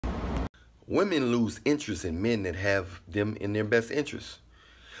Women lose interest in men that have them in their best interest.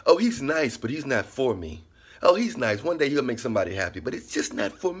 Oh, he's nice, but he's not for me. Oh, he's nice. One day he'll make somebody happy, but it's just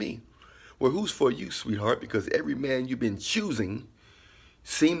not for me. Well, who's for you, sweetheart? Because every man you've been choosing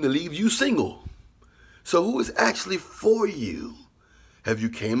seemed to leave you single. So who is actually for you? Have you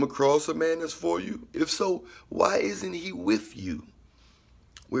came across a man that's for you? If so, why isn't he with you?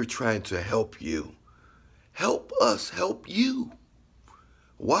 We're trying to help you. Help us help you.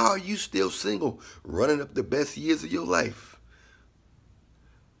 Why are you still single, running up the best years of your life?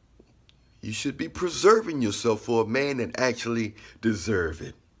 You should be preserving yourself for a man that actually deserves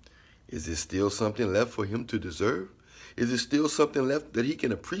it. Is there still something left for him to deserve? Is there still something left that he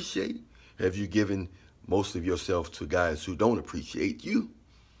can appreciate? Have you given most of yourself to guys who don't appreciate you?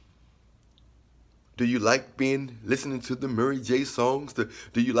 Do you like listening to the Mary J songs? Do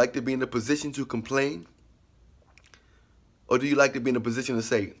you like to be in a position to complain? Or do you like to be in a position to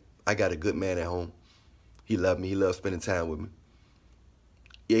say, I got a good man at home. He loves me. He loves spending time with me.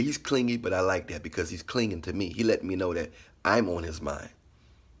 Yeah, he's clingy, but I like that because he's clinging to me. He let me know that I'm on his mind.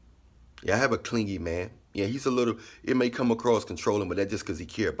 Yeah, I have a clingy man. Yeah, he's a little, it may come across controlling, but that's just because he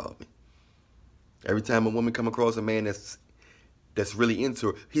cares about me. Every time a woman come across a man that's really into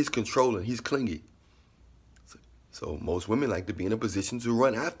her, he's controlling, he's clingy. So most women like to be in a position to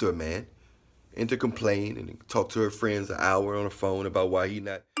run after a man and to complain and talk to her friends an hour on the phone about why he's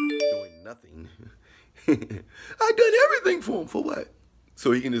not doing nothing. I done everything for him. For what?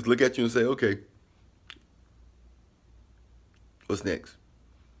 So he can just look at you and say, okay, what's next?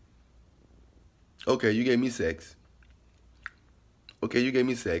 Okay, you gave me sex. Okay, you gave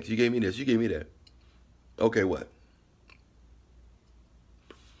me sex. You gave me this. You gave me that. Okay, what?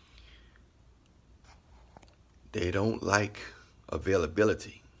 They don't like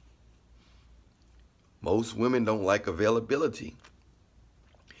availability. Most women don't like availability.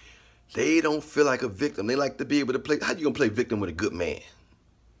 They don't feel like a victim. They like to be able to play. How you gonna play victim with a good man?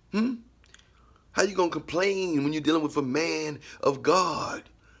 How you gonna complain when you're dealing with a man of God?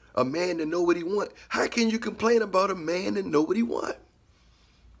 A man that know what he want? How can you complain about a man that know what he want?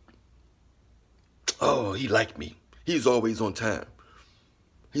 Oh, he liked me. He's always on time.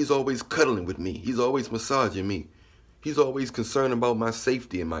 He's always cuddling with me. He's always massaging me. He's always concerned about my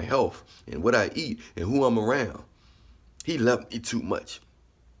safety and my health and what I eat and who I'm around. He loved me too much.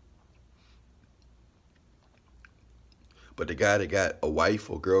 But the guy that got a wife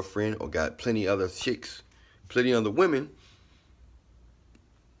or girlfriend or got plenty other chicks, plenty other women,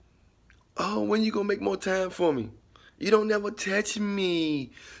 oh, when you gonna make more time for me? You don't never touch me.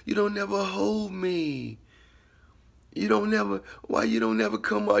 You don't never hold me. You don't never, why you don't never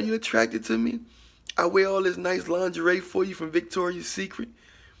come? Are you attracted to me? I wear all this nice lingerie for you from Victoria's Secret.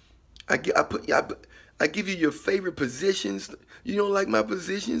 I give you your favorite positions. You don't like my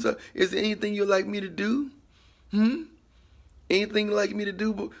positions? Is there anything you'd like me to do? Anything you'd like me to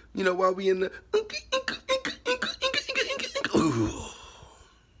do, but, you know, while we in the... Ooh.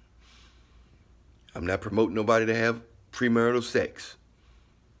 I'm not promoting nobody to have premarital sex.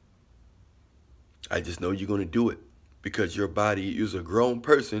 I just know you're going to do it because your body is a grown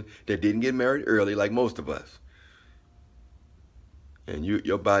person that didn't get married early like most of us. And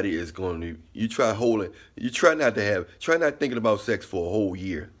your body is going to, you try not thinking about sex for a whole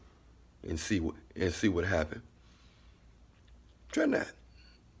year and see what happens. Try not.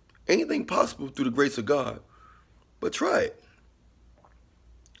 Anything possible through the grace of God, but try it.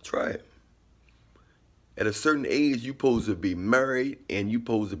 Try it. At a certain age, you're supposed to be married and you're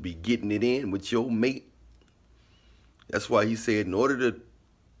supposed to be getting it in with your mate. That's why he said in order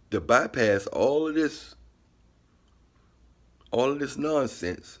to bypass all of this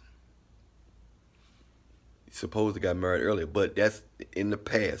nonsense, you're supposed to got married earlier, but that's in the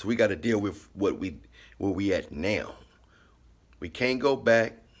past. We got to deal with where we at now. We can't go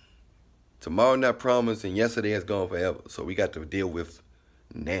back. Tomorrow not promised and yesterday has gone forever. So we got to deal with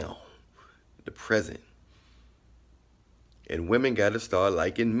now, the present. And women got to start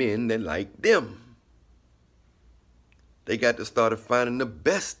liking men that like them. They got to start finding the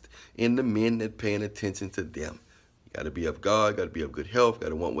best in the men that paying attention to them. You got to be of God, got to be of good health, got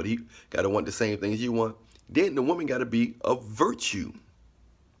to want the same things you want. Then the woman got to be of virtue.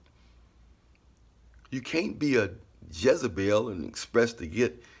 You can't be a Jezebel and expect to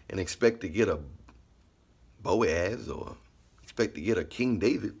get a Boaz or expect to get a King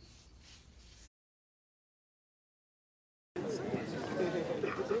David.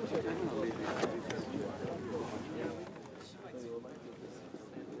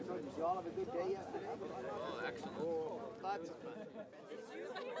 Y'all have a good day yesterday? Oh, excellent. Oh, lots of fun. Nice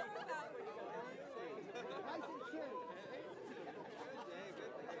and chilly.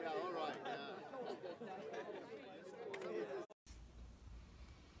 Yeah, all right.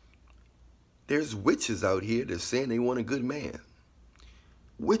 There's witches out here that's saying they want a good man.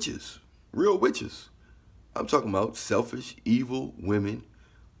 Witches. Real witches. I'm talking about selfish, evil women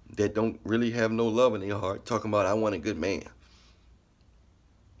that don't really have no love in their heart, talking about, I want a good man.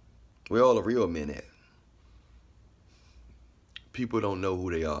 Where all the real men at? People don't know who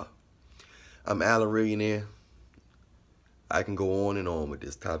they are. I'm Allan Reallionaire. I can go on and on with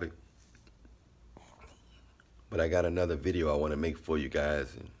this topic, but I got another video I want to make for you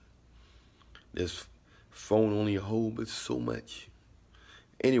guys. And this phone only hold but so much.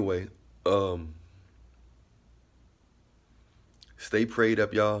 Anyway, stay prayed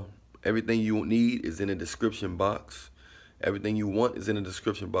up, y'all. Everything you need is in the description box. Everything you want is in the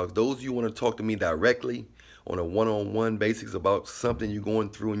description box. Those of you want to talk to me directly on a one-on-one basis about something you're going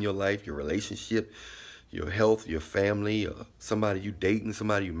through in your life, your relationship, your health, your family, somebody you dating,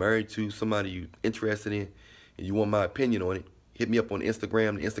 somebody you married to, somebody you interested in, and you want my opinion on it, hit me up on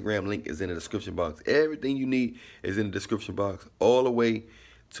Instagram. The Instagram link is in the description box. Everything you need is in the description box, all the way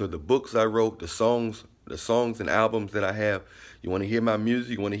to the books I wrote, the songs and albums that I have. You want to hear my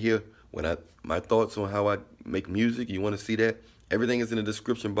music? You want to hear my thoughts on how I make music? You want to see that? Everything is in the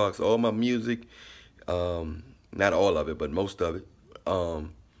description box. All my music, not all of it, but most of it.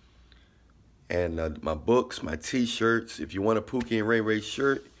 And my books, my T-shirts. If you want a Pookie and Ray Ray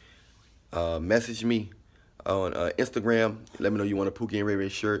shirt, message me on Instagram. Let me know you want a Pookie and Ray Ray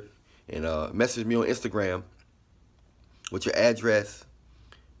shirt. And message me on Instagram with your address.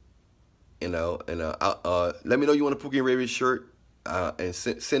 And let me know you want a Pookie and Ray Ray shirt. And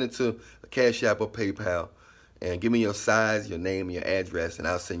send it to a Cash App or PayPal. And give me your size, your name, and your address, and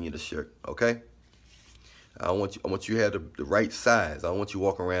I'll send you the shirt, okay? I want you to have the right size. I don't want you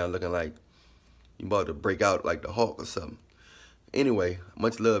walking around looking like you about to break out like the Hulk or something. Anyway,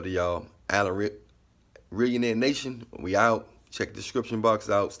 much love to y'all. Allan Reallionaire Nation, we out. Check the description box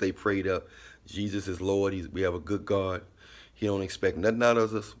out. Stay prayed up. Jesus is Lord. We have a good God. He don't expect nothing out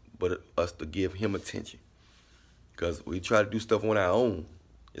of us but us to give him attention. Because we try to do stuff on our own.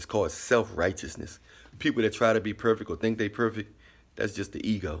 It's called self-righteousness. People that try to be perfect or think they perfect, that's just the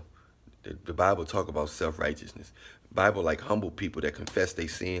ego. The Bible talk about self-righteousness. The Bible like humble people that confess their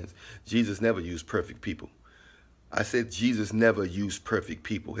sins. Jesus never used perfect people. I said Jesus never used perfect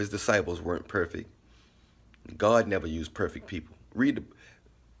people. His disciples weren't perfect. God never used perfect people. Read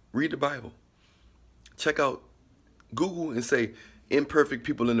the Bible. Check out Google and say imperfect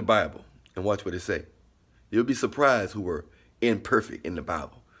people in the Bible and watch what it say. You'll be surprised who were imperfect in the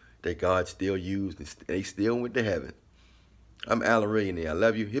Bible that God still used and they still went to heaven. I'm Allan Reallionaire. I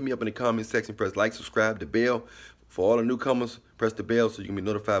love you. Hit me up in the comment section. Press like, subscribe, the bell. For all the newcomers, press the bell so you can be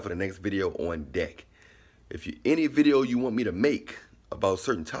notified for the next video on deck. If any video you want me to make about a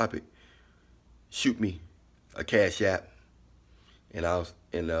certain topic, shoot me a Cash App, and I'll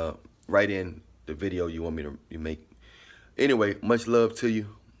write in the video you want me to make. Anyway, much love to you.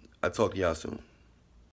 I'll talk to y'all soon.